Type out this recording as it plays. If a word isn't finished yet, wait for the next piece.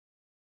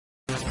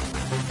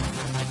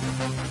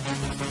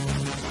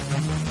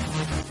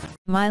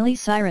Miley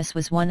Cyrus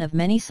was one of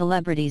many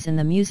celebrities in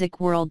the music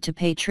world to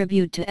pay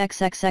tribute to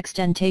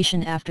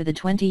XXXTentacion after the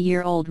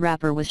 20-year-old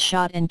rapper was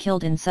shot and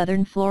killed in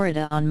southern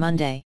Florida on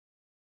Monday.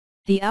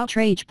 The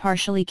outrage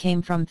partially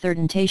came from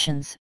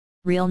Tentacion's,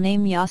 real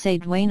name Yase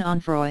Dwayne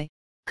Onfroy,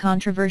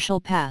 controversial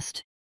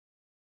past.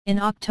 In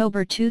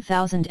October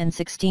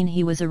 2016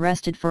 he was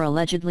arrested for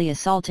allegedly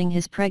assaulting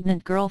his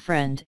pregnant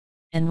girlfriend,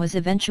 and was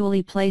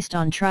eventually placed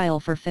on trial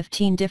for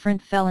 15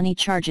 different felony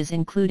charges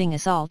including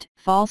assault,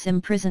 false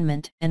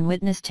imprisonment, and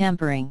witness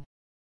tampering.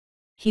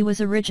 He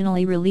was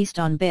originally released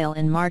on bail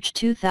in March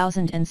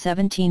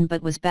 2017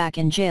 but was back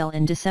in jail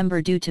in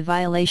December due to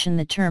violation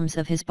the terms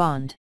of his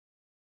bond.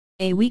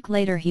 A week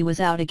later he was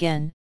out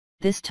again,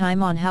 this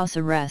time on house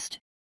arrest,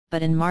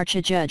 but in March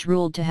a judge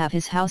ruled to have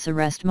his house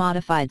arrest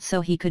modified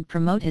so he could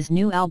promote his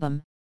new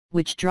album,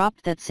 which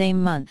dropped that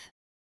same month.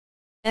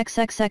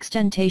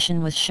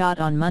 XXXTentacion was shot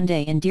on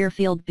Monday in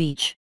Deerfield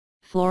Beach,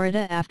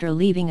 Florida after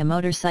leaving a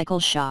motorcycle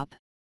shop.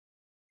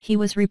 He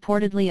was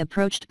reportedly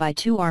approached by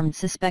two armed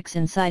suspects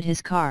inside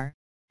his car,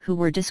 who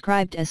were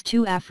described as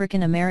two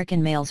African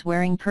American males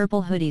wearing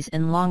purple hoodies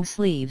and long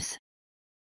sleeves.